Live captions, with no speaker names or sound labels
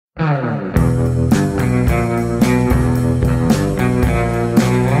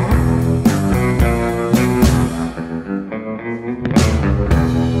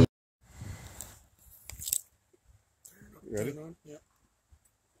Ready? Yeah.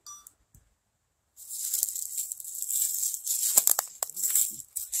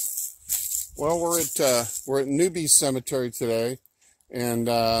 Well, we're at Newby Cemetery today, and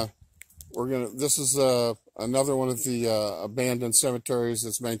this is another one of the abandoned cemeteries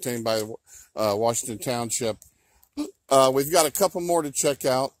that's maintained by Washington Township. We've got a couple more to check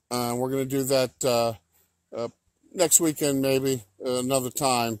out. We're gonna do that next weekend, maybe another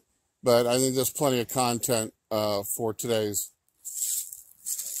time. But I think there's plenty of content for today's.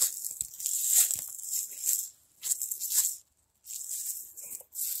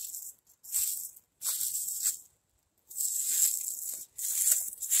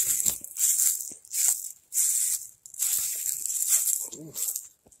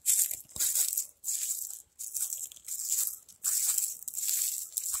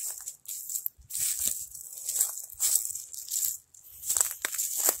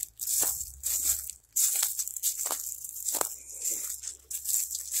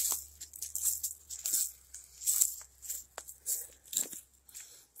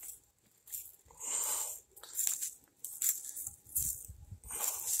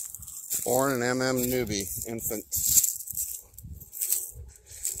 Orrin and M.M. Newby, infant.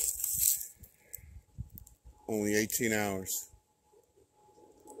 Only 18 hours.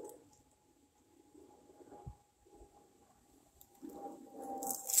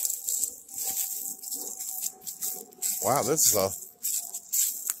 Wow, it's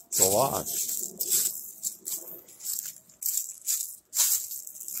a lot.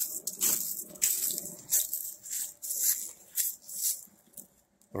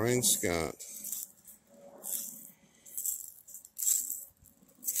 Lorraine Scott.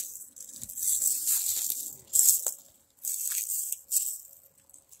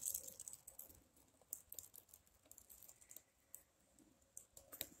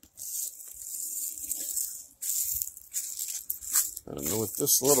 I don't know what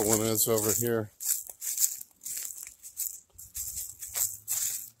this little one is over here.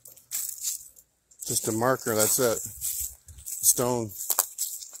 Just a marker, that's it. Stone.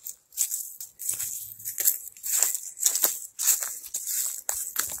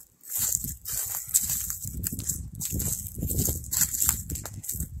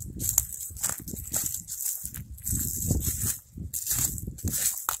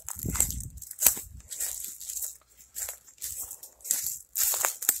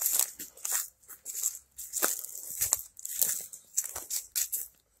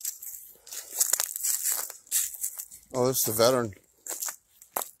 Oh, this is the veteran.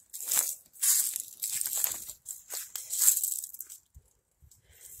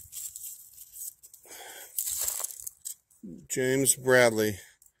 James Bradley,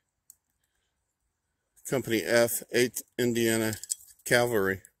 Company F, 8th Indiana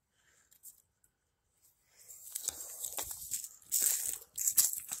Cavalry.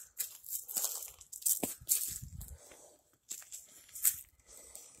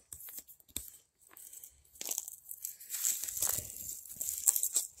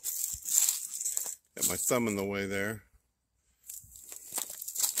 Got my thumb in the way there.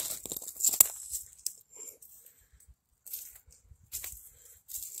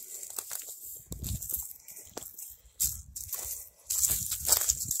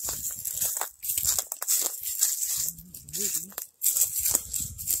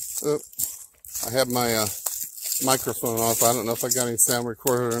 Oh, I have my microphone off. I don't know if I got any sound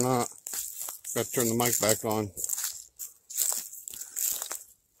recorded or not. Got to turn the mic back on.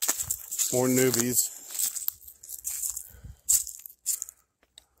 More newbies.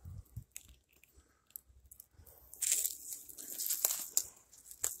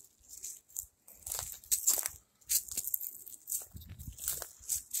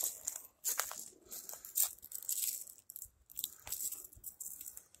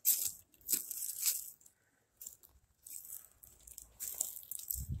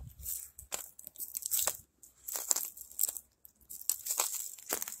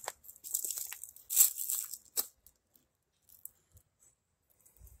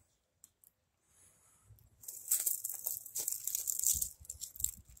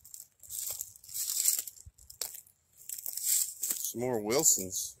 Some more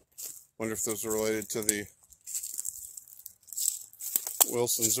Wilsons. Wonder if those are related to the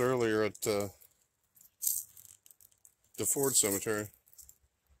Wilsons earlier at the Ford Cemetery.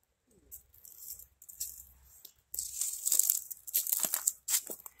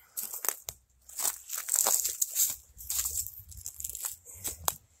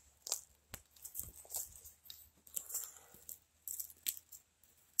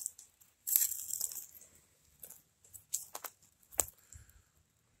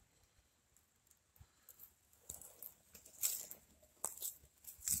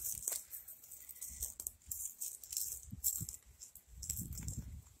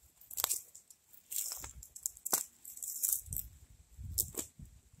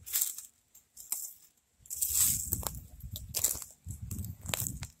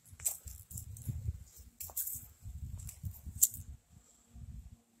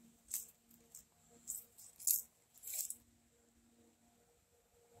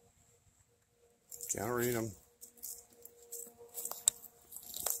 Can't read them.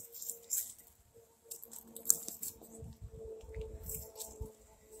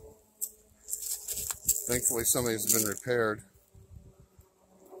 Thankfully, somebody's been repaired.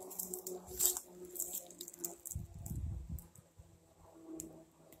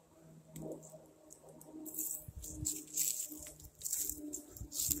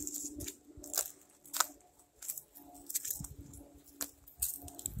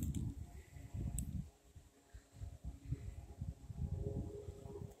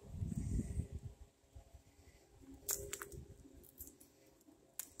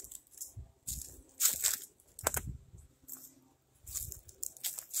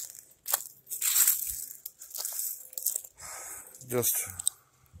 Just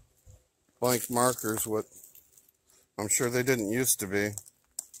blank markers, what I'm sure they didn't used to be.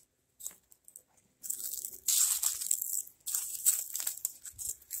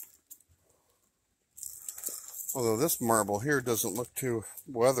 Although this marble here doesn't look too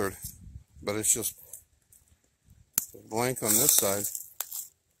weathered, but it's just blank on this side.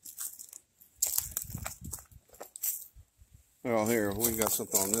 Well, here, we got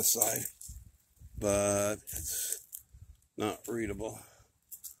something on this side, but it's not readable.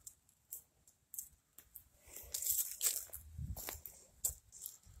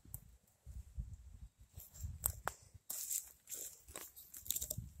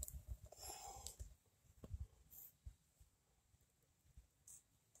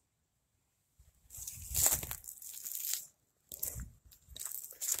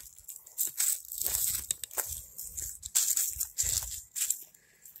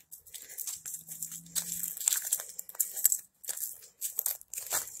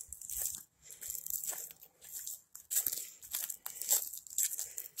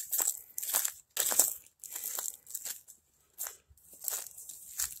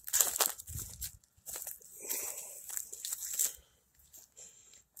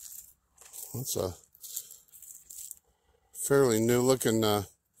 That's a fairly new looking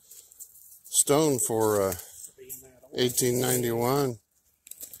stone for 1891.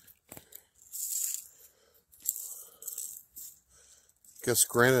 Guess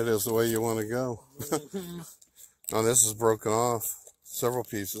granite is the way you want to go. Oh, this is broken off several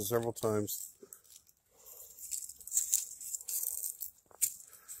pieces, several times.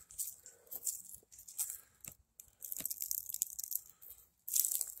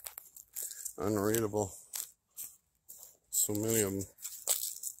 Unreadable. So many of them.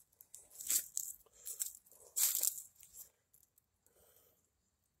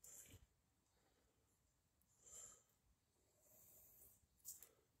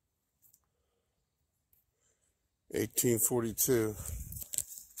 $1842.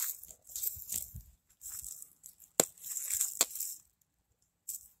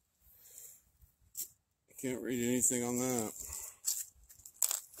 Can't read anything on that.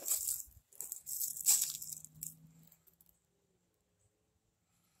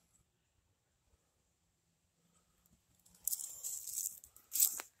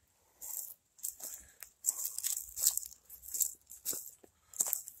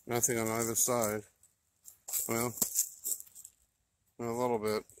 Nothing on either side. Well, a little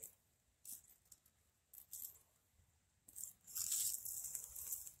bit.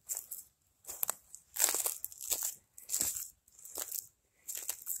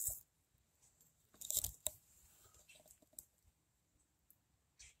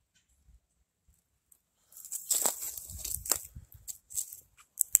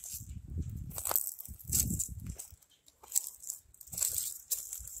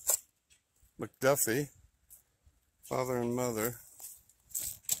 McDuffie, father and mother.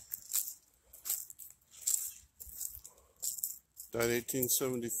 Died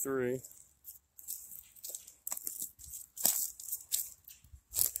 1873.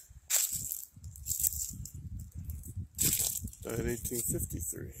 Died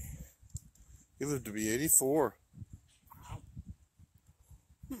 1853. He lived to be 84.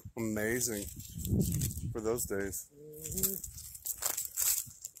 Amazing for those days.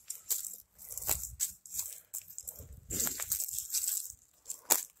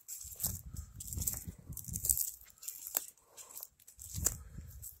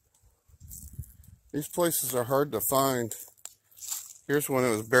 These places are hard to find. Here's one that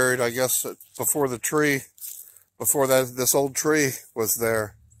was buried, I guess, before the tree, before this old tree was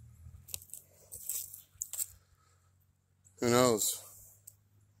there. Who knows?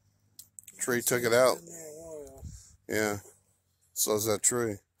 Tree took it out. Yeah. So is that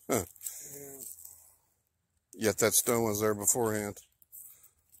tree. Huh. Yet that stone was there beforehand.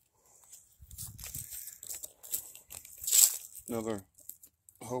 Another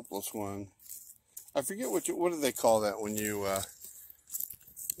hopeless one. I forget what do they call that when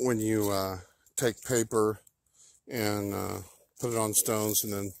you take paper and put it on stones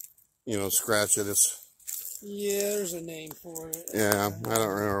and then, you know, scratch it. Yeah, there's a name for it. Yeah, I don't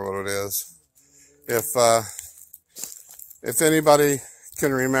remember what it is. If anybody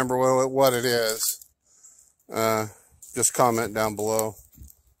can remember what it is, just comment down below.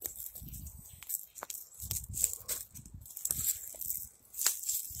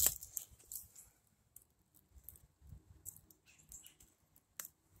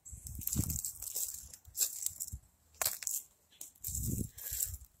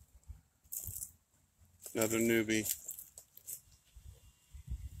 Another newbie.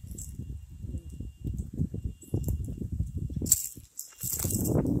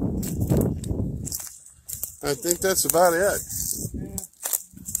 I think that's about it. Yeah.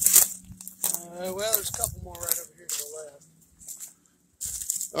 Well, there's a couple more right over here to the left.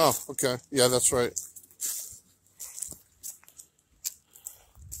 Oh, okay. Yeah, that's right.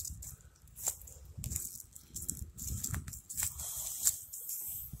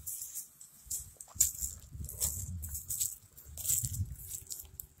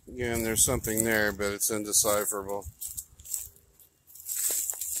 Again, there's something there, but it's indecipherable.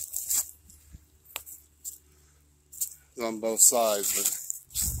 It's on both sides, but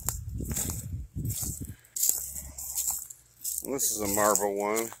this is a marble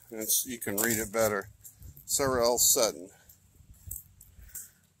one. You can read it better. Sarah L. Sutton,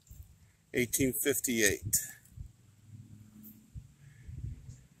 1858.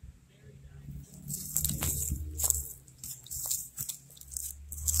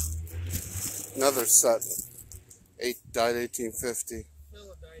 Another Sutton, died 1850.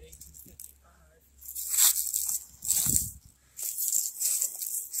 Philip died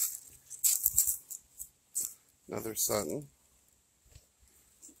 1855. Another Sutton.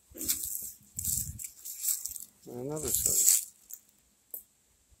 Another Sutton.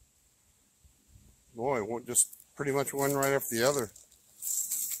 Boy, just pretty much one right after the other.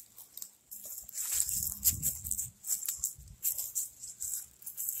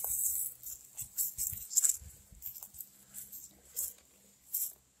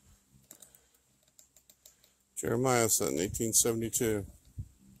 Jeremiah Sutton, 1872.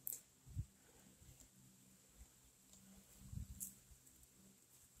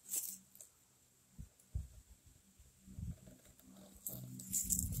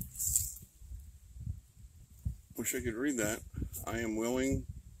 Wish I could read that. I am willing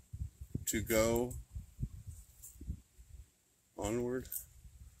to go onward.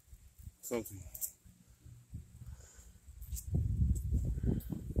 Something.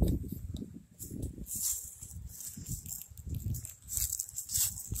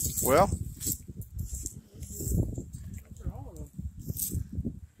 Well,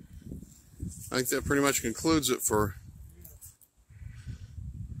 I think that pretty much concludes it for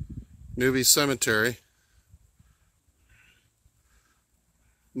Newby Cemetery.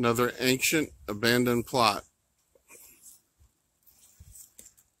 Another ancient abandoned plot.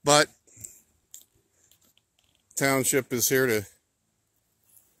 But township is here to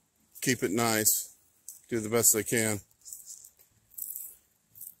keep it nice, do the best they can.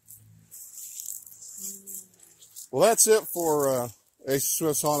 Well, that's it for A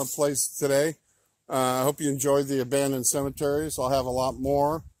Swiss Haunted Place today. I hope you enjoyed the abandoned cemeteries. I'll have a lot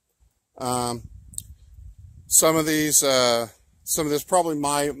more. Some of this probably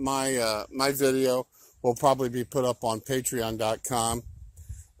my video will probably be put up on patreon.com.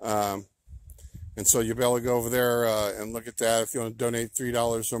 And so you'll be able to go over there and look at that. If you want to donate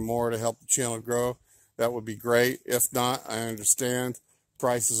 $3 or more to help the channel grow, that would be great. If not, I understand.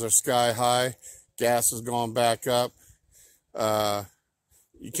 Prices are sky high. Gas has gone back up.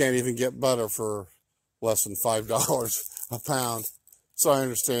 You can't even get butter for less than $5 a pound. So I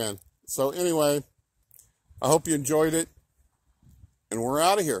understand. So anyway, I hope you enjoyed it. And we're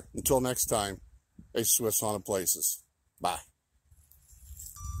out of here. Until next time, A Swiss Haunted Places. Bye.